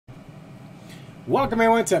Welcome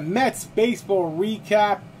everyone to Mets Baseball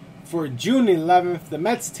Recap for June 11th. The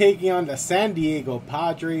Mets taking on the San Diego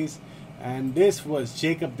Padres. And this was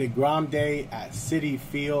Jacob deGrom Day at Citi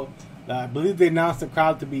Field. I believe they announced the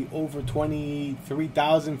crowd to be over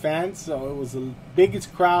 23,000 fans. So it was the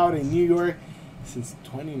biggest crowd in New York since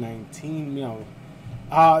 2019.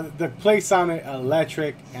 The place sounded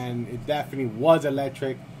electric, and it definitely was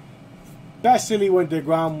electric. Especially when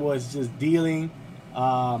deGrom was just dealing.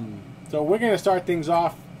 So we're going to start things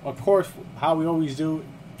off, of course, how we always do.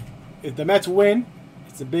 If the Mets win,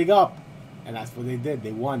 it's a big up. And that's what they did.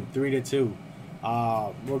 They won 3-2.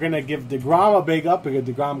 We're going to give deGrom a big up because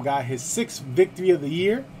deGrom got his 6th victory of the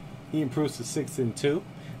year. He improves to 6-2.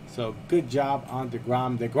 So good job on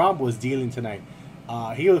deGrom. deGrom was dealing tonight.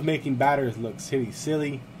 He was making batters look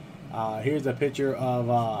silly. Here's a picture of,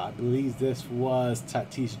 I believe this was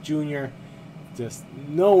Tatis Jr. Just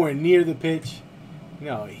nowhere near the pitch.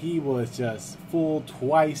 He was just fooled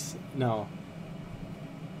twice.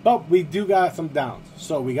 But we do got some downs,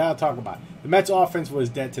 so we got to talk about it. The Mets offense was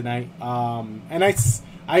dead tonight, and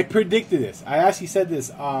I predicted this. I actually said this.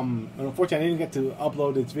 Unfortunately, I didn't get to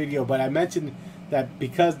upload this video, but I mentioned that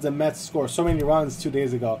because the Mets scored so many runs 2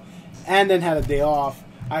 days ago and then had a day off,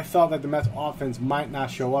 I felt that the Mets offense might not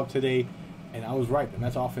show up today, and I was right. The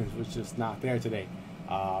Mets offense was just not there today.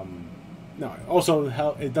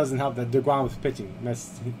 Also, it doesn't help that deGrom was pitching.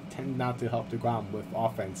 Mets tend not to help deGrom with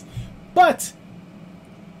offense. But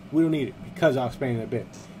we don't need it because I'll explain it a bit.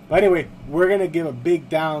 But anyway, we're going to give a big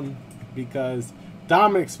down because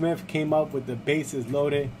Dominic Smith came up with the bases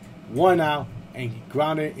loaded, 1 out, and he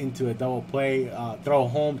grounded into a double play, throw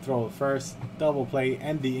home, throw first, double play,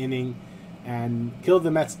 end the inning, and killed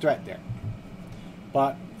the Mets' threat there.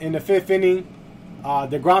 But in the 5th inning,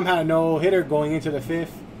 deGrom had a no-hitter going into the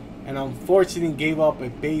 5th. And unfortunately gave up a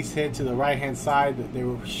base hit to the right-hand side. They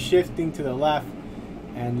were shifting to the left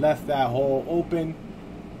and left that hole open.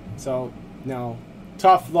 So,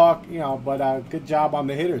 tough luck, but good job on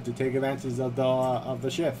the hitter to take advantage of the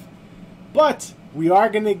shift. But we are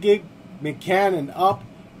going to give McCann an up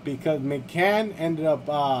because McCann ended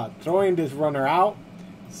up throwing this runner out.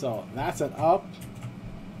 So that's an up.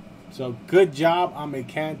 So good job on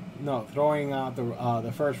McCann, throwing out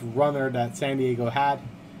the first runner that San Diego had.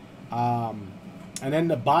 And then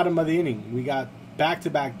the bottom of the inning, we got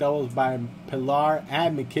back-to-back doubles by Pilar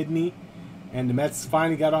and McKinney, and the Mets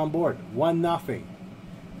finally got on board, 1-0.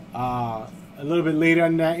 A little bit later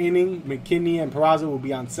in that inning, McKinney and Peraza will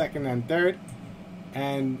be on second and third,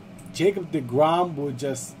 and Jacob deGrom will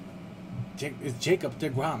it's Jacob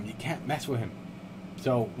deGrom. You can't mess with him.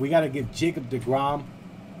 So we got to give Jacob deGrom.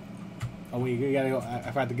 Oh, we got to go. I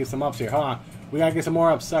forgot to give some ups here. Hold on. We got to get some more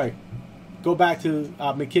ups. Sorry. Go back to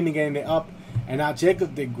McKinney getting the up, and now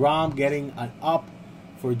Jacob deGrom getting an up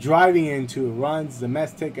for driving in 2 runs. The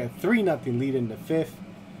Mets take a 3-0 lead in the 5th.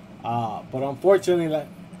 But unfortunately,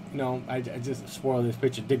 I just spoiled this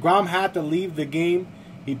picture. deGrom had to leave the game.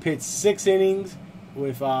 He pitched 6 innings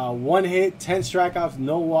with 1 hit, 10 strikeouts,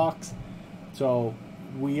 no walks. So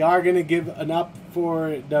we are going to give an up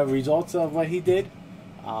for the results of what he did.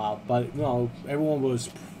 But everyone was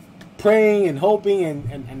praying and hoping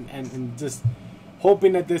and just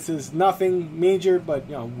hoping that this is nothing major, but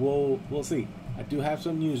we'll see. I do have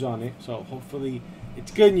some news on it, so hopefully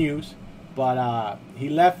it's good news. But he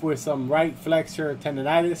left with some right flexor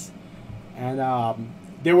tendonitis, and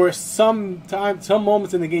there were some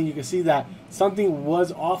moments in the game you can see that something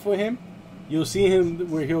was off with him. You'll see him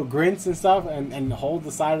where he'll grince and stuff and hold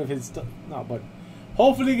the side of his but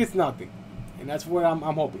hopefully it's nothing, and that's what I'm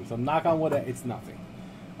hoping. So knock on wood, it's nothing.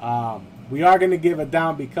 We are going to give it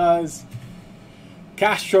down because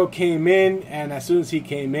Castro came in, and as soon as he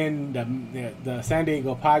came in, the San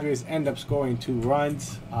Diego Padres end up scoring 2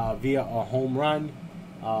 runs via a home run.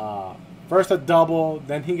 First a double,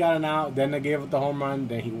 then he got an out, then they gave up the home run,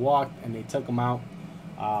 then he walked, and they took him out.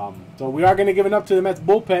 So we are going to give it up to the Mets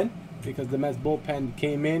bullpen because the Mets bullpen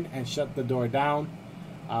came in and shut the door down.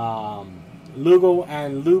 Lugo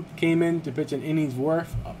and Luke came in to pitch an inning's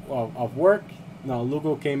worth of work.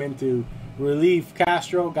 Lugo came in to relieve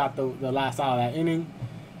Castro, got the last out of that inning,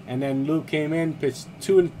 and then Luke came in, pitched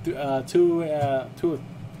two.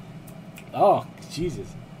 Oh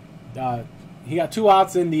Jesus! He got 2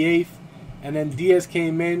 outs in the 8th, and then Diaz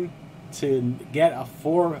came in to get a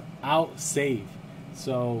 4-out save.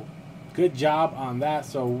 So good job on that.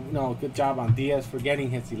 So good job on Diaz for getting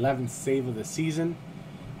his 11th save of the season.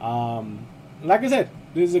 Like I said,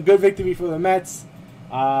 this is a good victory for the Mets.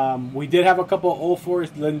 We did have a couple of 0-4s.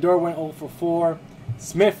 Lindor went 0-4.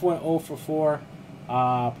 Smith went 0-4.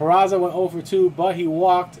 Peraza went 0-2, but he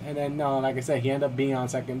walked. And then, like I said, he ended up being on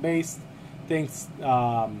second base. thinks,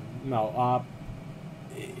 and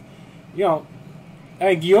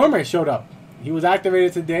Guillorme showed up. He was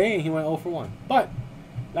activated today, and he went 0 for 1. But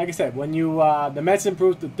like I said, when the Mets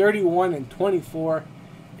improved to 31-24,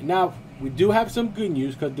 and now we do have some good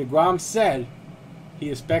news because DeGrom said he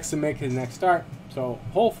expects to make his next start. So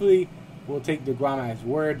hopefully we'll take DeGrom at his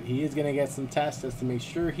word. He is going to get some tests just to make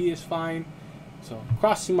sure he is fine. So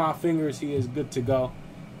crossing my fingers, he is good to go.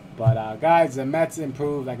 But guys, the Mets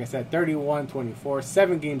improved, like I said, 31-24,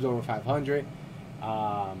 7 games over 500.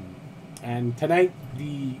 And tonight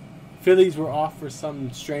the Phillies were off for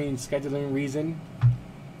some strange scheduling reason.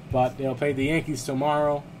 But they'll play the Yankees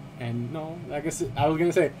tomorrow. And no, like I said, I was going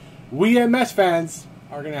to say, we as Mets fans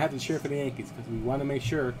are going to have to cheer for the Yankees because we want to make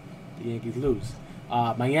sure the Yankees lose.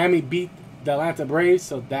 Miami beat the Atlanta Braves,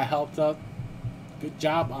 so that helped out. Good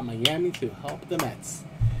job on Miami to help the Mets.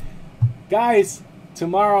 Guys,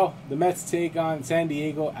 tomorrow the Mets take on San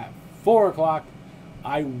Diego at 4 o'clock.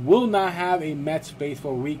 I will not have a Mets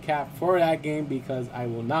baseball recap for that game because I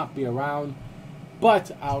will not be around.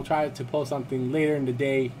 But I'll try to post something later in the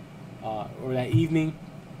day or that evening.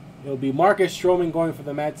 It'll be Marcus Stroman going for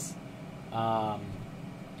the Mets.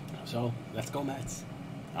 So let's go Mets.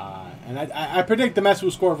 And I predict the Mets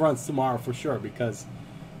will score runs tomorrow for sure because,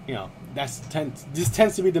 this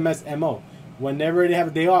tends to be the Mets' MO. Whenever they have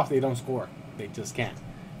a day off, they don't score. They just can't.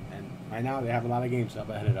 And right now they have a lot of games up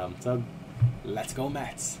ahead of them. So let's go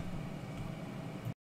Mets.